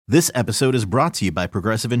This episode is brought to you by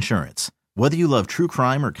Progressive Insurance. Whether you love true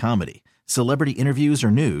crime or comedy, celebrity interviews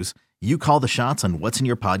or news, you call the shots on what's in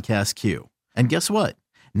your podcast queue. And guess what?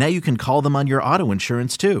 Now you can call them on your auto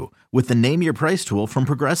insurance too with the Name Your Price tool from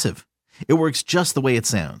Progressive. It works just the way it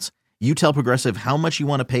sounds. You tell Progressive how much you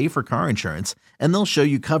want to pay for car insurance, and they'll show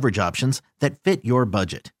you coverage options that fit your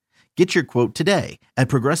budget. Get your quote today at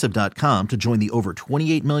Progressive.com to join the over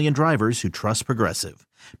 28 million drivers who trust Progressive.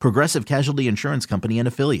 Progressive Casualty Insurance Company and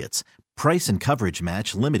Affiliates. Price and coverage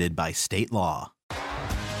match limited by state law.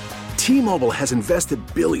 T-Mobile has invested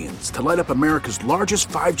billions to light up America's largest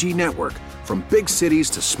 5G network, from big cities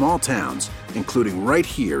to small towns, including right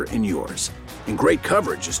here in yours. And great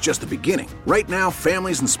coverage is just the beginning. Right now,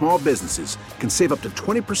 families and small businesses can save up to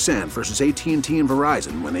 20% versus AT&T and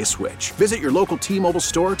Verizon when they switch. Visit your local T-Mobile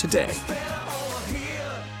store today.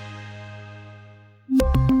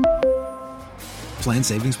 Plan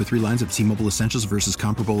savings with 3 lines of T-Mobile Essentials versus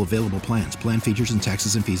comparable available plans. Plan features and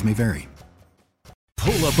taxes and fees may vary.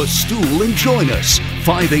 Pull up a stool and join us.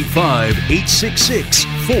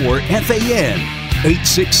 585-866-4FAN.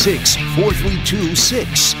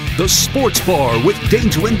 866-4326. The Sports Bar with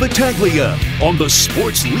Danger and Battaglia on the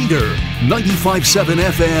Sports Leader, 95.7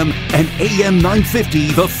 FM and AM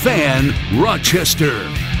 950, The Fan, Rochester.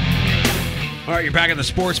 All right, you're back in the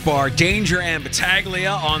Sports Bar. Danger and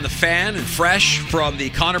Battaglia on The Fan and fresh from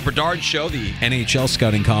the Connor Bedard Show, the NHL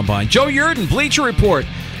Scouting Combine. Joe Yerdon, Bleacher Report,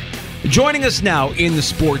 joining us now in the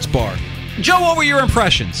Sports Bar. Joe, what were your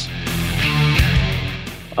impressions?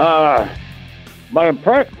 My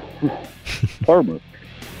impression. Pardon me.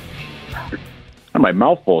 My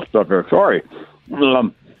mouthful of stuff here. Sorry.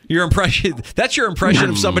 Your impression. That's your impression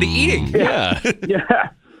of somebody eating. Yeah. Yeah.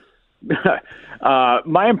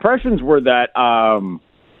 My impressions were that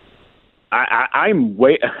I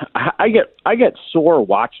get sore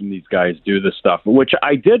watching these guys do this stuff, which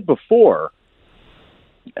I did before.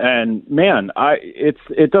 And man,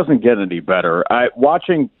 it doesn't get any better.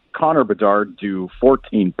 Watching Connor Bedard do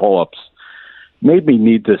 14 pull-ups made me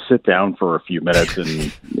need to sit down for a few minutes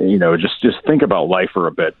and just think about life for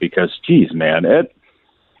a bit, because geez, man,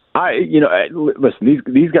 listen,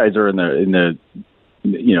 these guys are in the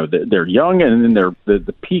they're young and in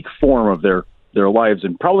the peak form of their lives,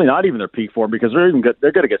 and probably not even their peak form, because they're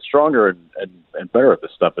going to get stronger and better at this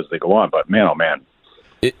stuff as they go on. But man, oh man,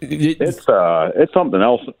 it's something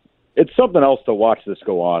else. It's something else to watch this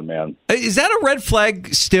go on, man. Is that a red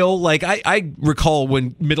flag still? Like, I recall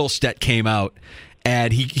when Middlestead came out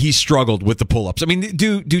and he struggled with the pull-ups. I mean,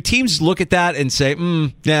 do teams look at that and say,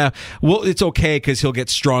 yeah, well, it's okay because he'll get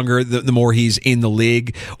stronger the more he's in the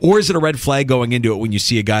league? Or is it a red flag going into it when you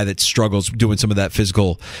see a guy that struggles doing some of the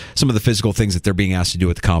physical things that they're being asked to do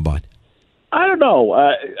at the Combine? I don't know.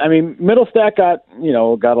 I mean, Middlestead got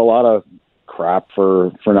a lot of crap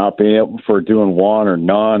for not being able, for doing one or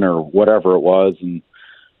none or whatever it was, and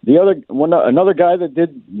another guy that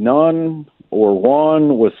did none or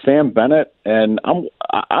one was Sam Bennett, and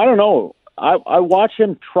I don't know. I watch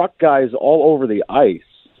him truck guys all over the ice.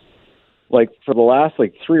 Like for the last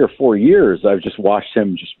 3 or 4 years, I've just watched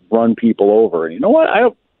him just run people over, and you know what?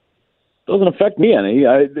 It doesn't affect me any.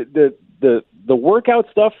 The workout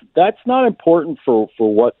stuff, that's not important for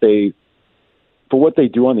what they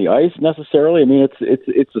do on the ice necessarily. I mean,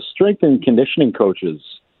 it's a strength and conditioning coach's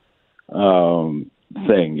thing.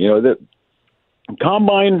 The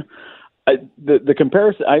Combine, the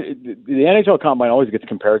comparison, the NHL Combine always gets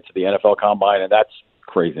compared to the NFL Combine, and that's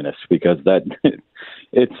craziness, because that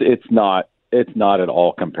it's not at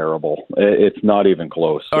all comparable. It's not even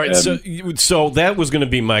close. All right, so that was going to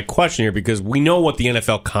be my question here, because we know what the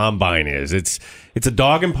NFL Combine is. It's a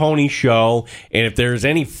dog and pony show, and if there's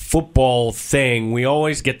any football thing, we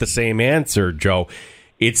always get the same answer, Joe.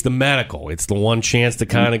 It's the medical. It's the one chance to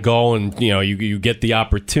kind of go and you get the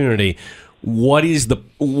opportunity. What is the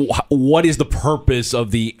purpose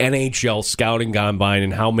of the NHL Scouting Combine,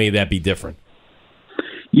 and how may that be different?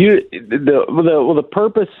 The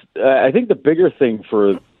purpose, I think the bigger thing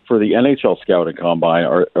for the NHL Scouting Combine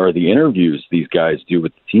are the interviews these guys do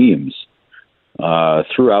with the teams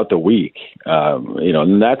throughout the week.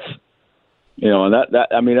 And that's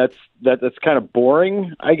that's kind of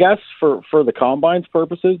boring, I guess, for the Combine's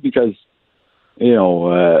purposes, because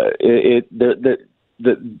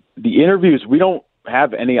the interviews, we don't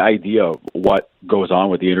have any idea of what goes on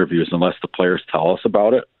with the interviews unless the players tell us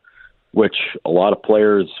about it, which a lot of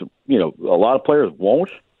players won't.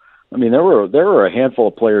 I mean, there were a handful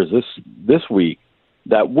of players this week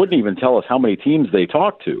that wouldn't even tell us how many teams they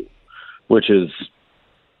talked to, which is,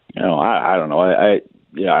 I don't know. I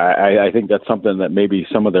think that's something that maybe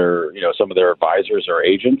some of their advisors or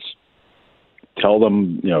agents tell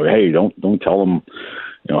them, hey, don't tell them,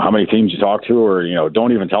 how many teams you talk to, or,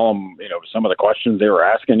 don't even tell them, some of the questions they were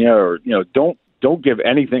asking you, or, don't give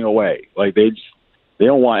anything away. Like they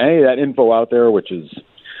don't want any of that info out there, which is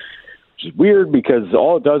weird, because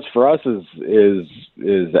all it does for us is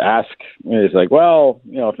ask. It's like, well,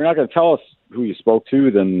 if you're not going to tell us who you spoke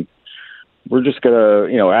to, then we're just going to,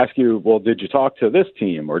 ask you, well, did you talk to this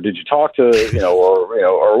team, or did you talk to, it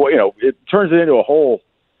turns it into a whole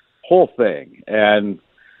thing. And,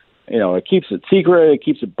 it keeps it secret. It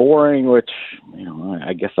keeps it boring, which,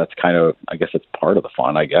 I guess that's part of the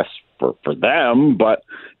fun, I guess, for them, but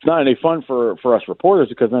it's not any fun for us reporters,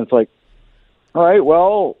 because then it's like, all right,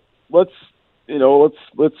 well, let's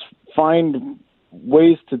find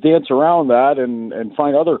ways to dance around that and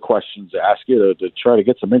find other questions to ask you to try to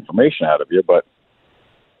get some information out of you. But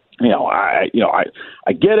I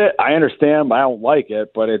get it, I understand, but I don't like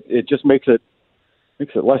it. But it just makes it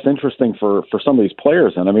less interesting for some of these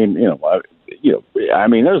players. And I mean,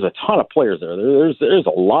 there's a ton of players there. There's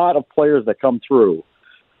a lot of players that come through.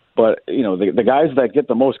 But, the guys that get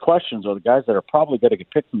the most questions are the guys that are probably going to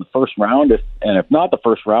get picked in the first round, if not the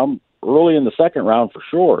first round, early in the second round for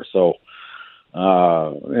sure. So,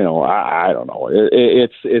 I don't know.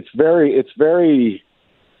 It's very,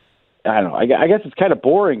 I don't know. I guess it's kind of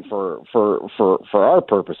boring for our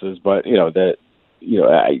purposes, but,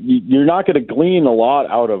 you're not going to glean a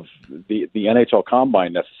lot out of the NHL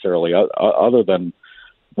Combine necessarily, other than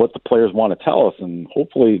what the players want to tell us, and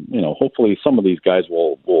hopefully some of these guys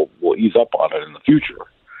will ease up on it in the future.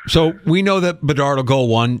 So we know that Bedard will go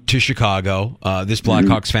 1 to Chicago. This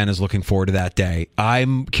Blackhawks fan is looking forward to that day.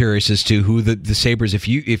 I'm curious as to who the Sabres, if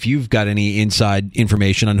you've got any inside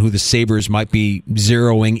information on who the Sabres might be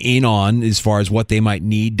zeroing in on as far as what they might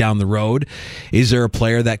need down the road. Is there a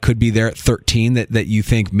player that could be there at 13 that you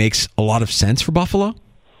think makes a lot of sense for Buffalo?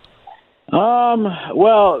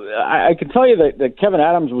 Well, I can tell you that Kevin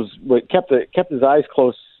Adams kept his eyes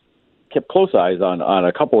close eyes on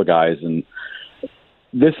a couple of guys, and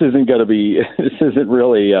this isn't really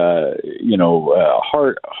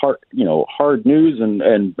hard news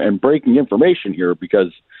and breaking information here,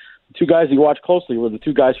 because the two guys he watched closely were the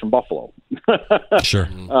two guys from Buffalo. Sure.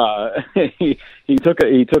 He took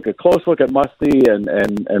a close look at Musty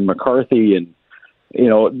and McCarthy, and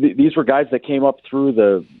these were guys that came up through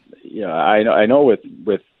the. I know with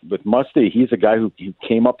Musty, he's a guy who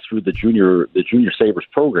came up through the junior Sabres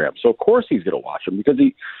program. So of course he's going to watch him, because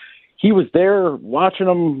he was there watching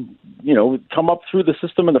them, come up through the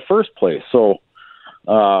system in the first place. So,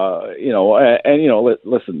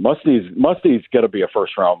 listen, Musty's going to be a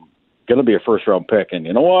first round pick. And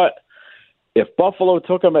you know what? If Buffalo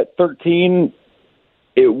took him at 13,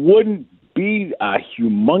 it wouldn't be a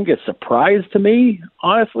humongous surprise to me,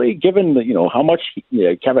 honestly, given how much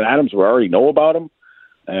Kevin Adams would already know about him,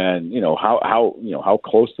 and how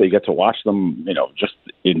close they get to watch them.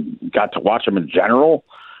 Got to watch them in general.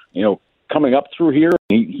 Coming up through here,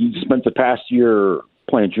 he spent the past year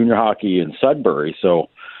playing junior hockey in Sudbury, so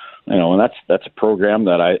and that's a program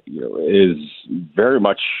that is very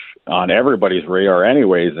much on everybody's radar,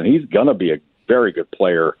 anyways, and he's gonna be a very good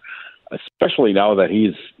player, especially now that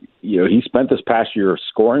he spent this past year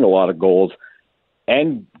scoring a lot of goals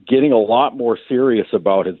and getting a lot more serious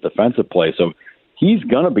about his defensive play. So he's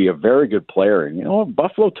going to be a very good player. And,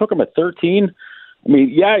 Buffalo took him at 13. I mean,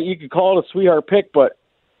 yeah, you could call it a sweetheart pick, but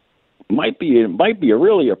it might be a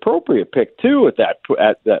really appropriate pick too at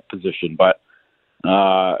that position. But,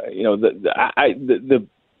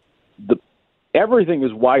 everything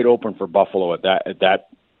is wide open for Buffalo at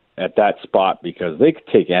that spot, because they could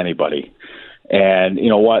take anybody. And you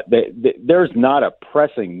know what? There's not a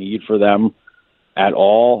pressing need for them at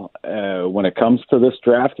all when it comes to this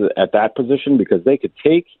draft at that position, because they could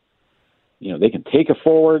take, they can take a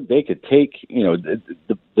forward. They could take, the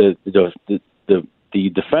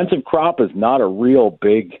defensive crop is not a real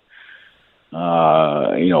big,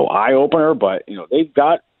 eye opener, but they've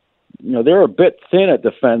got, they're a bit thin at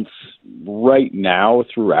defense right now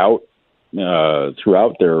throughout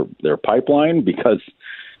their pipeline, because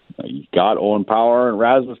you've got Owen Power and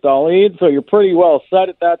Rasmus Dahlin, so you're pretty well set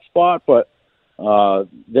at that spot. But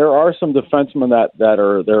there are some defensemen that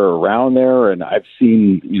are around there, and I've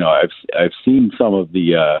seen some of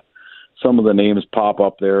the names pop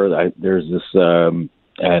up there. There's this, and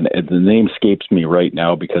the name escapes me right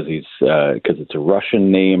now because it's a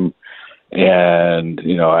Russian name. And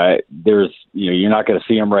there's you're not going to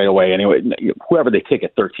see him right away anyway. Whoever they take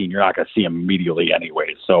at 13, you're not going to see him immediately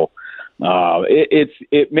anyway. So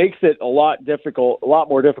it makes it a lot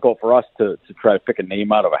more difficult for us to try to pick a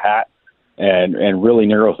name out of a hat and really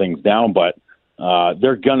narrow things down. But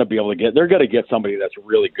they're going to be able to get somebody that's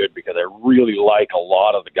really good, because I really like a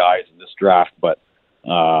lot of the guys in this draft. But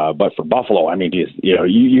for Buffalo, I mean,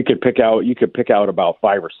 you could pick out about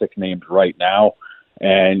 5 or 6 names right now,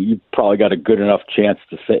 and you probably got a good enough chance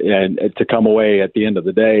to say and to come away at the end of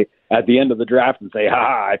the day, at the end of the draft, and say,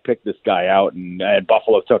 I picked this guy out, and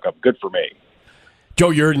Buffalo took him. Good for me. Joe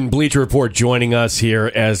Yerdon, Bleacher Report, joining us here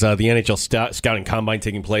as the NHL Scouting Combine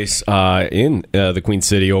taking place in the Queen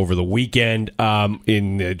City over the weekend,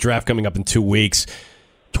 in the draft coming up in 2 weeks,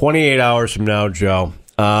 28 hours from now, Joe.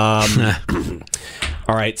 All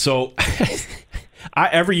right, so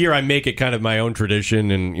every year I make it kind of my own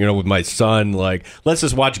tradition, and with my son, like, let's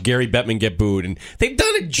just watch Gary Bettman get booed, and they've done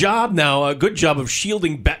a good job of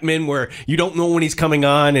shielding Bettman, where you don't know when he's coming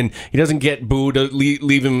on, and he doesn't get booed,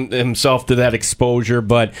 leaving himself to that exposure.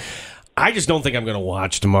 But I just don't think I'm going to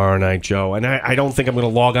watch tomorrow night, Joe, and I don't think I'm going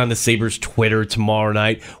to log on to Sabres Twitter tomorrow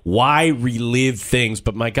night. Why relive things?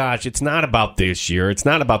 But my gosh, it's not about this year. It's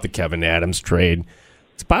not about the Kevin Adams trade.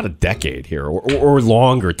 It's about a decade here or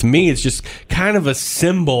longer. To me, it's just kind of a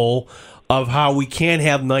symbol of how we can't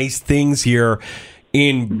have nice things here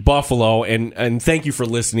in Buffalo. And thank you for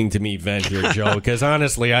listening to me vent here, Joe, because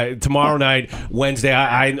honestly, tomorrow night, Wednesday,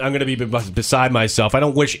 I'm going to be beside myself. I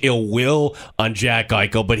don't wish ill will on Jack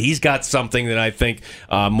Eichel, but he's got something that I think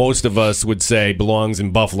most of us would say belongs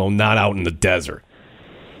in Buffalo, not out in the desert.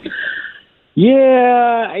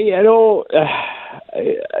 Yeah,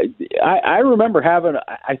 I remember having.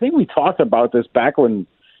 I think we talked about this back when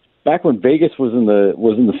Vegas was in the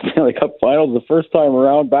Stanley Cup Finals the first time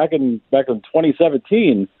around back in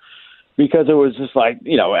 2017, because it was just like,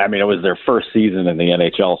 I mean, it was their first season in the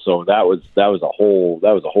NHL, so that was a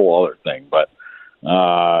whole other thing. But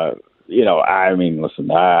I mean,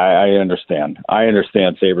 listen, I understand. I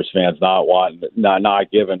understand Sabres fans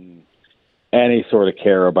not giving any sort of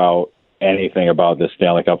care about anything about this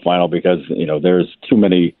Stanley Cup Final, because there's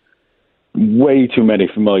way too many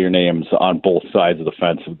familiar names on both sides of the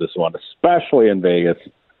fence of this one, especially in Vegas.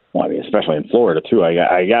 Well, I mean, especially in Florida too,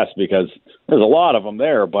 I guess, because there's a lot of them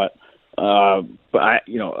there. But I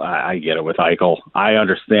get it with Eichel. I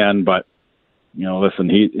understand, but listen,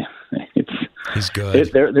 he's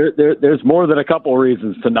good. There's more than a couple of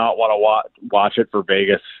reasons to not want to watch it for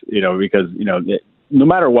Vegas. Because no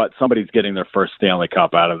matter what, somebody's getting their first Stanley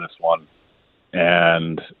Cup out of this one.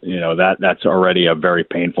 And, that's already a very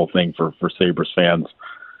painful thing for Sabres fans.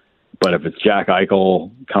 But if it's Jack Eichel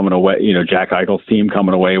coming away, Jack Eichel's team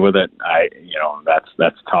coming away with it,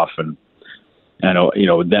 that's tough. And I know,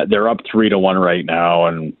 that they're up 3-1 right now.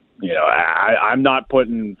 And, I'm not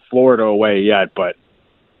putting Florida away yet, but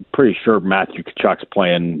I'm pretty sure Matthew Tkachuk's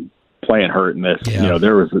playing hurt in this. Yeah.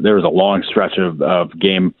 There was a long stretch of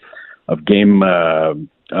game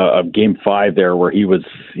 5 there where he was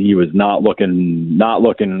not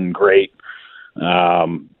looking great.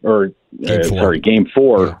 Game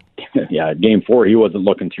 4. Yeah, game 4 he wasn't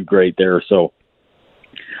looking too great there. So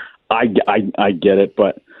I get it,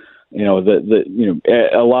 but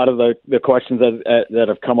a lot of the questions that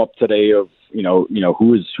have come up today of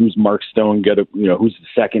who's Mark Stone who's the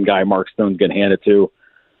second guy Mark Stone's going to hand it to.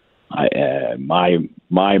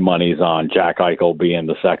 My money's on Jack Eichel being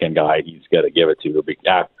the second guy he's got to give it to,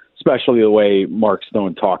 especially the way Mark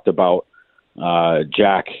Stone talked about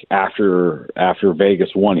Jack after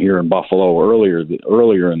Vegas won here in Buffalo earlier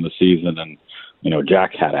in the season, and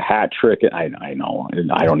Jack had a hat trick. I know, and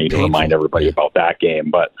I don't need to remind everybody about that game,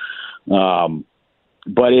 but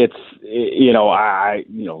it's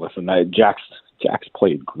listen, Jack's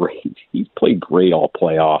played great. He's played great all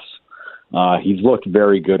playoffs. He's looked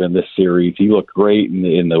very good in this series. He looked great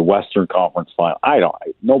in the Western Conference Final.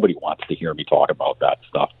 Nobody wants to hear me talk about that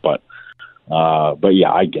stuff, but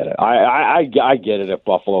yeah, I get it. I get it if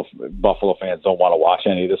Buffalo fans don't want to watch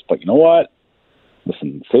any of this, but you know what?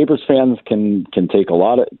 Listen, Sabres fans can take a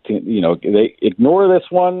lot of, they ignore this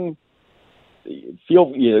one.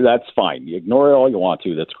 That's fine. You ignore it all you want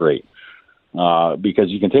to. That's great. Because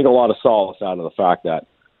you can take a lot of solace out of the fact that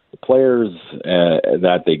the players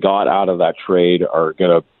that they got out of that trade are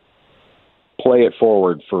going to pay it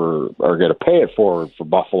forward for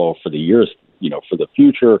Buffalo for the years, for the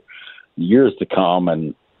future, years to come.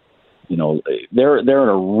 And, they're in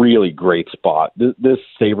a really great spot. This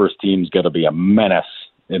Sabres team's going to be a menace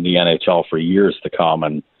in the NHL for years to come.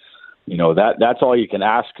 And, that's all you can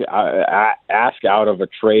ask out of a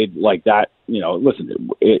trade like that. Listen,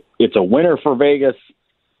 it's a winner for Vegas.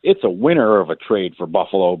 It's a winner of a trade for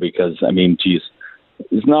Buffalo because, I mean, geez,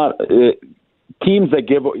 it's not teams that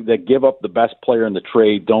give up the best player in the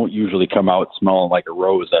trade don't usually come out smelling like a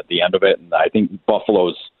rose at the end of it. And I think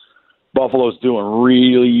Buffalo's Buffalo's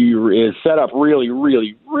is set up really,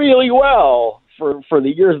 really, really well for the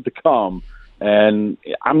years to come. And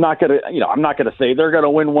I'm not gonna say they're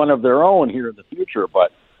gonna win one of their own here in the future,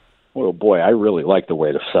 but oh boy, I really like the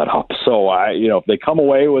way they're set up. So if they come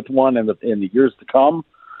away with one in the years to come,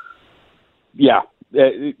 yeah,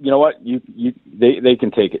 you know what, they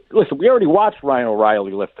can take it. Listen, we already watched Ryan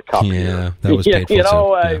O'Reilly lift the cup. Yeah, that was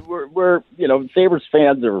painful. We're Sabres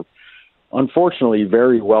fans are unfortunately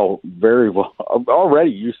very well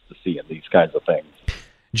already used to seeing these kinds of things.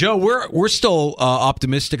 Joe, we're still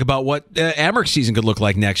optimistic about what Amerks season could look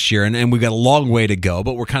like next year, and we've got a long way to go,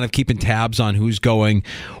 but we're kind of keeping tabs on who's going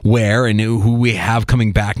where and who we have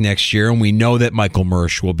coming back next year, and we know that Michael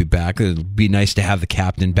Mersch will be back. It'll be nice to have the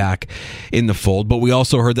captain back in the fold, but we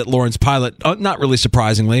also heard that Lawrence Pilot, not really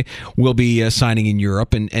surprisingly, will be signing in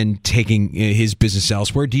Europe and taking his business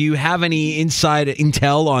elsewhere. Do you have any inside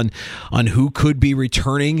intel on who could be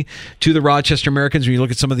returning to the Rochester Americans when you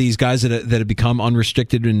look at some of these guys that have become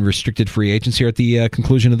unrestricted and restricted free agents here at the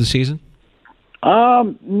conclusion of the season?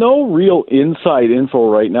 No real inside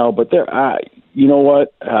info right now, but there. You know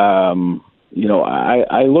what? I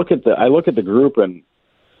look at the group, and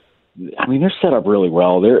I mean they're set up really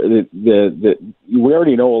well. We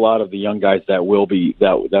already know a lot of the young guys that'll be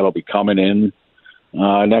coming in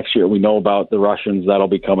next year. We know about the Russians that'll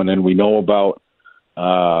be coming in. We know about. We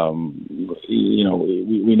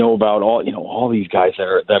know about all these guys that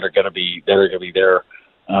are going to be there.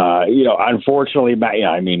 Unfortunately, Matt.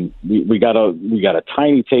 Yeah, I mean, we got a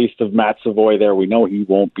tiny taste of Matt Savoy there. We know he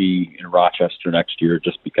won't be in Rochester next year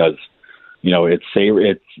just because,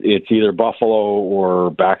 it's either Buffalo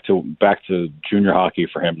or back to junior hockey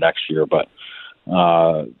for him next year. But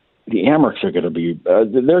the Amerks are going to be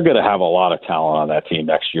they're going to have a lot of talent on that team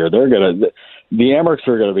next year. The Amerks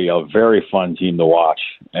are going to be a very fun team to watch,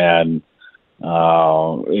 and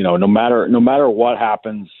no matter what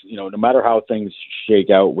happens, no matter how things shake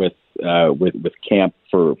out with camp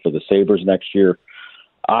for the Sabres next year,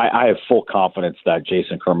 I have full confidence that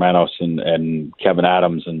Jason Kermanos and Kevin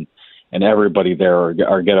Adams and everybody there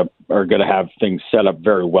are gonna have things set up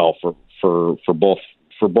very well for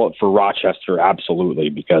Rochester, absolutely,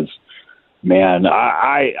 because man,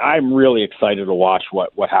 I'm really excited to watch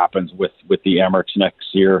what happens with the Amerks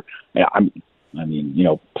next year.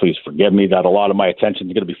 Please forgive me that a lot of my attention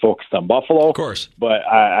is going to be focused on Buffalo. Of course. But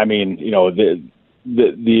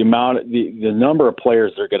the number of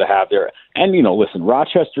players they're going to have there. And, listen,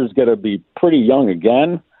 Rochester's going to be pretty young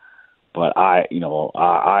again, but I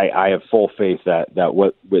have full faith that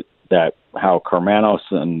how Kermanos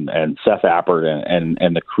and Seth Appert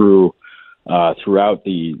and the crew throughout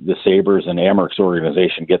the Sabres and Amerks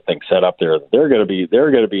organization get things set up there. They're going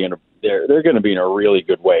to be in a really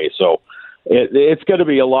good way. So, it's going to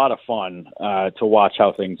be a lot of fun to watch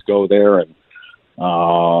how things go there, and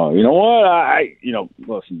you know what?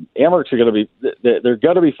 Listen, Amerks are going to be they're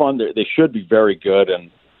going to be fun. They should be very good, and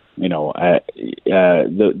the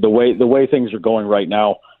way things are going right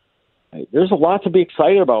now, there's a lot to be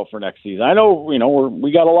excited about for next season. I know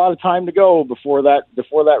we got a lot of time to go before that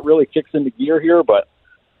really kicks into gear here, but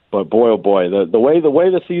boy, oh boy, the way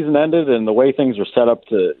the season ended and the way things are set up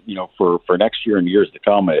to for next year and years to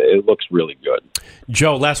come, it looks really good.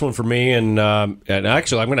 Joe, last one for me, and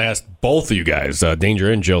actually I'm going to ask both of you guys,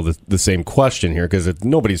 Danger and Joe, the same question here, because if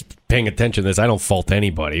nobody's paying attention to this, I don't fault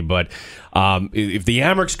anybody, but if the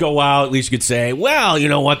Amerks go out, at least you could say, well, you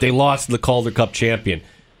know what, they lost to the Calder Cup champion.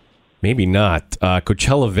 Maybe not.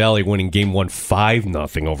 Coachella Valley winning Game 1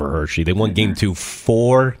 5-0 over Hershey. They won Game 2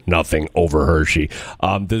 4-0 over Hershey.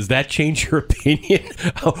 Does that change your opinion?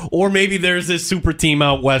 Or maybe there's this super team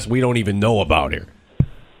out west we don't even know about here.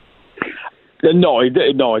 No, it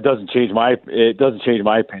doesn't change my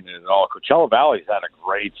opinion at all. Coachella Valley's had a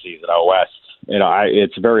great season out west.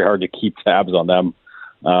 It's very hard to keep tabs on them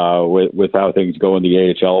with how things go in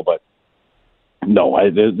the AHL, but no,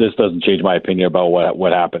 this doesn't change my opinion about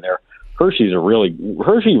what happened there. Hershey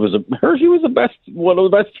was the best, one of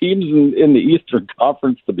the best teams in the Eastern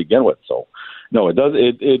Conference to begin with. So, no,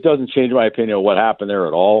 it doesn't change my opinion of what happened there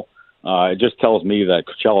at all. It just tells me that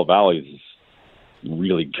Coachella Valley is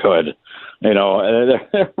really good. They're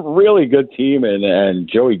a really good team, and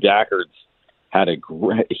Joey Gackert's had a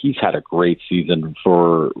great season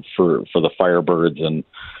for the Firebirds, and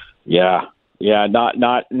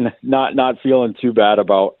not feeling too bad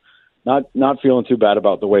about. Not feeling too bad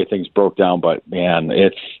about the way things broke down, but man,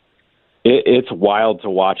 it's wild to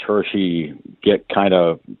watch Hershey get kind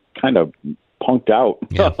of punked out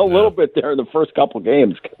a little bit there in the first couple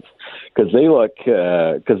games because they were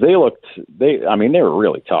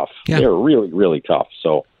really tough. Yeah. They were really, really tough.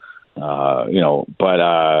 So But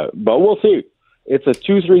we'll see. It's a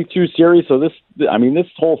 2-3-2 series, so this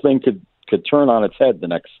whole thing could turn on its head the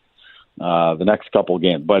next couple of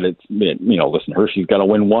games. But listen, Hershey's got to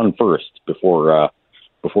win one first before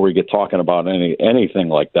we get talking about anything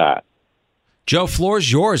like that. Joe, floor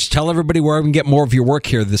is yours. Tell everybody where I can get more of your work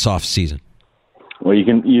here this off season. Well, you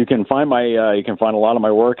can find a lot of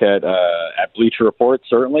my work at Bleacher Report.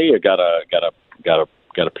 Certainly, I got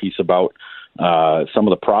a piece about some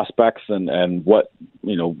of the prospects and what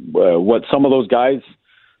some of those guys,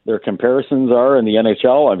 their comparisons are in the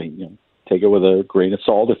NHL. I mean, take it with a grain of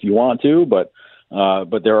salt if you want to, but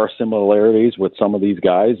there are similarities with some of these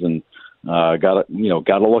guys, and gotta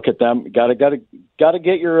look at them. Gotta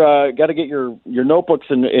get your notebooks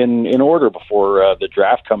in order before the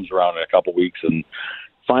draft comes around in a couple weeks, and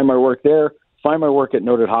find my work there. Find my work at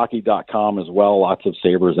notedhockey.com as well. Lots of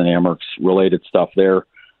Sabres and Amherst related stuff there.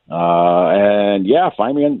 And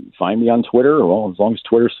find me on Twitter. Well, as long as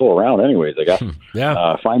Twitter's still around, anyways, I guess.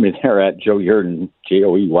 Find me there at Joe Yerdon,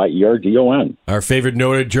 JoeYerdon. Our favorite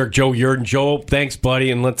noted jerk, Joe Yerdon. Joe, thanks,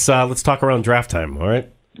 buddy, and let's talk around draft time. All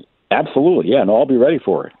right. Absolutely, yeah. No, I'll be ready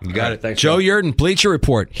for it. You got it. Thanks, Joe Yerdon, Bleacher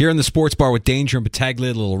Report, here in the Sports Bar with Danger and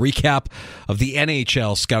Battaglia. A little recap of the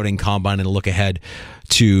NHL Scouting Combine and a look ahead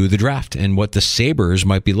to the draft and what the Sabres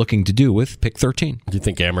might be looking to do with pick 13. Do you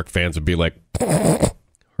think Amherst fans would be like,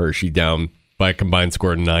 Hershey down by a combined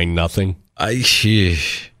score of 9-0?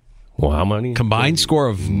 Well, how many? Combined score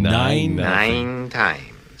of 9. 9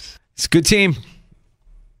 times. It's a good team.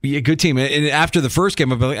 Yeah, good team. And after the first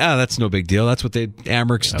game, I'd be like, that's no big deal. That's what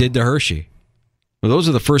Amherst did to Hershey. Well, those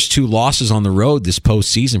are the first 2 losses on the road this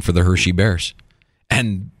postseason for the Hershey Bears.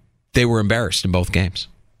 And they were embarrassed in both games.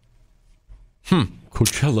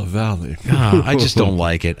 Coachella Valley. I just don't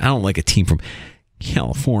like it. I don't like a team from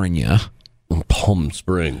California. Palm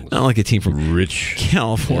Springs. I don't like a team from rich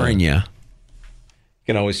California. You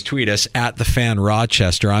can always tweet us at The Fan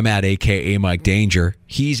Rochester. I'm at AKA Mike Danger.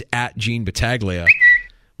 He's at Gene Battaglia.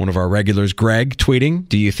 One of our regulars, Greg, tweeting,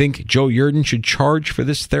 do you think Joe Yerdon should charge for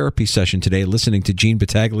this therapy session today listening to Gene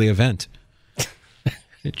Battaglia vent?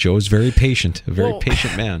 Joe's very patient, a very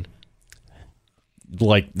patient man.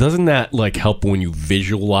 Like, doesn't that help when you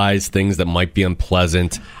visualize things that might be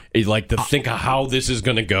unpleasant? You to think of how this is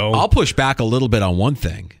going to go. I'll push back a little bit on one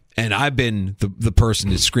thing, and I've been the person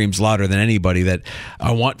that screams louder than anybody that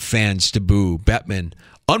I want fans to boo Bettman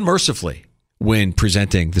unmercifully when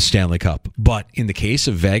presenting the Stanley Cup. But in the case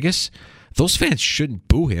of Vegas, those fans shouldn't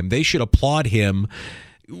boo him. They should applaud him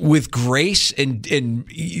with grace and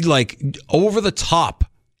over the top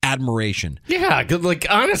admiration. Yeah,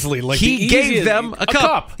 honestly, he gave them a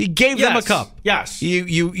cup. He gave them a cup. Yes.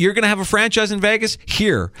 You're going to have a franchise in Vegas?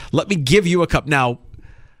 Here, let me give you a cup. Now,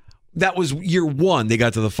 that was year 1. They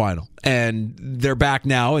got to the final, and they're back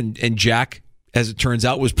now, and Jack, as it turns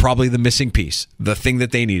out, was probably the missing piece, the thing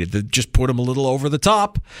that they needed to just put him a little over the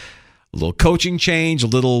top, a little coaching change, a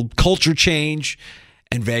little culture change,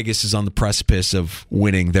 and Vegas is on the precipice of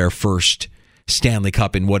winning their first Stanley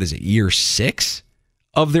Cup in, what is it, year 6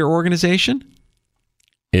 of their organization?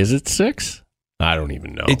 Is it 6? I don't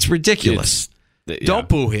even know. It's ridiculous. Don't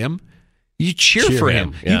boo him. You cheer for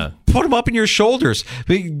him. Yeah. You put him up in your shoulders.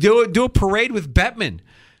 Do a parade with Bettman.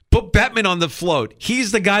 Put Bettman on the float.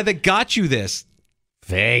 He's the guy that got you this.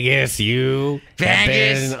 Vegas,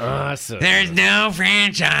 Vegas, awesome. There's no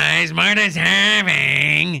franchise more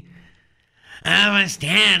deserving of a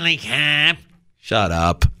Stanley Cup. Shut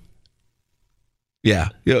up. Yeah.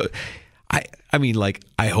 I mean,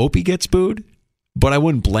 I hope he gets booed, but I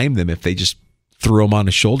wouldn't blame them if they just threw him on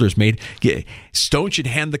his shoulders. Stone should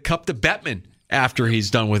hand the cup to Bettman after he's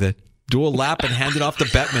done with it. Do a lap and hand it off to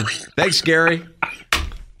Bettman. Thanks, Gary.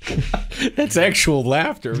 That's actual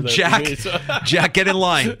laughter. Jack, get in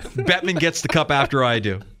line. Bettman gets the cup after I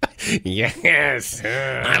do. Yes.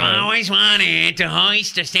 I've always wanted to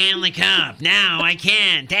hoist a Stanley Cup. Now I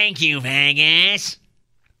can. Thank you, Vegas.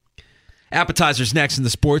 Appetizers next in the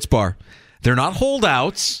Sports Bar. They're not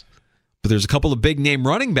holdouts, but there's a couple of big-name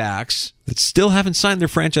running backs that still haven't signed their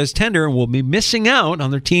franchise tender and will be missing out on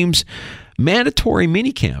their team's mandatory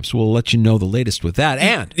minicamps. We'll let you know the latest with that.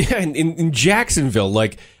 And in Jacksonville,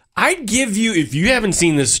 I'd give you, if you haven't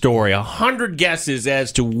seen this story, 100 guesses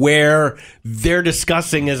as to where they're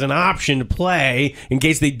discussing as an option to play in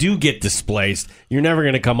case they do get displaced. You're never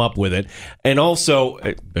going to come up with it. And also,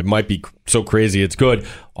 it might be so crazy it's good.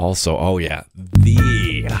 Also,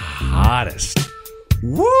 the hottest.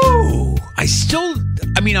 Woo!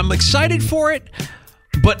 I'm excited for it,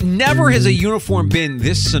 but never has a uniform been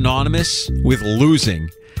this synonymous with losing.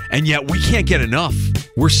 And yet we can't get enough.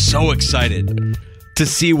 We're so excited. to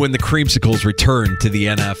see when the creamsicles return to the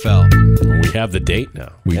NFL. We have the date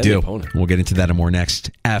now. We and do. the opponent. We'll get into that and more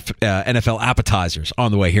next. NFL appetizers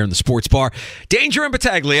on the way here in the Sports Bar. Danger and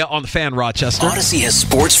Battaglia on the Fan Rochester. Odyssey has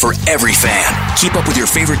sports for every fan. Keep up with your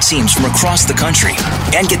favorite teams from across the country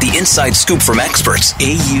and get the inside scoop from experts.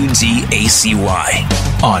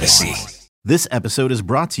 AUDACY. Odyssey. This episode is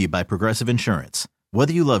brought to you by Progressive Insurance.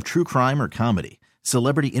 Whether you love true crime or comedy,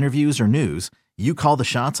 celebrity interviews or news, you call the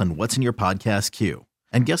shots on what's in your podcast queue.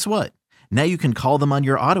 And guess what? Now you can call them on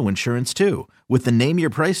your auto insurance too with the Name Your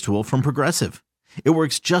Price tool from Progressive. It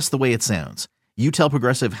works just the way it sounds. You tell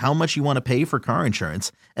Progressive how much you want to pay for car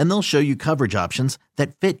insurance, and they'll show you coverage options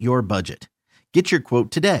that fit your budget. Get your quote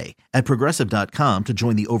today at Progressive.com to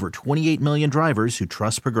join the over 28 million drivers who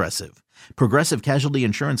trust Progressive. Progressive Casualty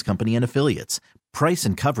Insurance Company and Affiliates. Price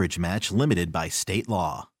and coverage match limited by state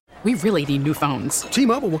law. We really need new phones.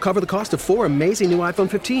 T-Mobile will cover the cost of 4 amazing new iPhone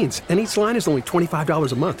 15s, and each line is only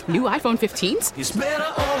 $25 a month. New iPhone 15s? It's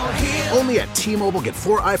better over here. Only at T-Mobile, get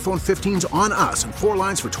 4 iPhone 15s on us and 4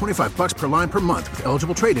 lines for $25 per line per month with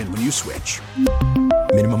eligible trade-in when you switch.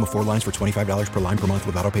 Minimum of 4 lines for $25 per line per month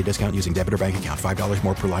with autopay discount using debit or bank account. $5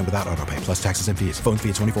 more per line without autopay, plus taxes and fees. Phone fee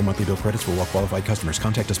at 24 monthly bill credits for well-qualified customers.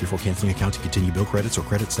 Contact us before canceling account to continue bill credits or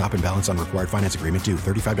credit stop and balance on required finance agreement due.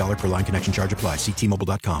 $35 per line connection charge applies. See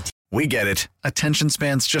T-Mobile.com. We get it. Attention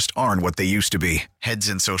spans just aren't what they used to be. Heads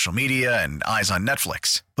in social media and eyes on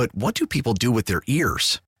Netflix. But what do people do with their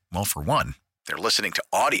ears? Well, for one, they're listening to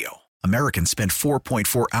audio. Americans spend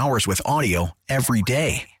 4.4 hours with audio every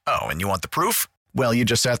day. Oh, and you want the proof? Well, you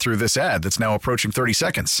just sat through this ad that's now approaching 30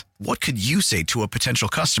 seconds. What could you say to a potential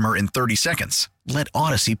customer in 30 seconds? Let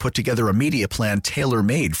Odyssey put together a media plan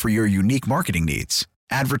tailor-made for your unique marketing needs.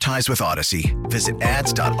 Advertise with Odyssey. Visit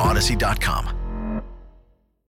ads.odyssey.com.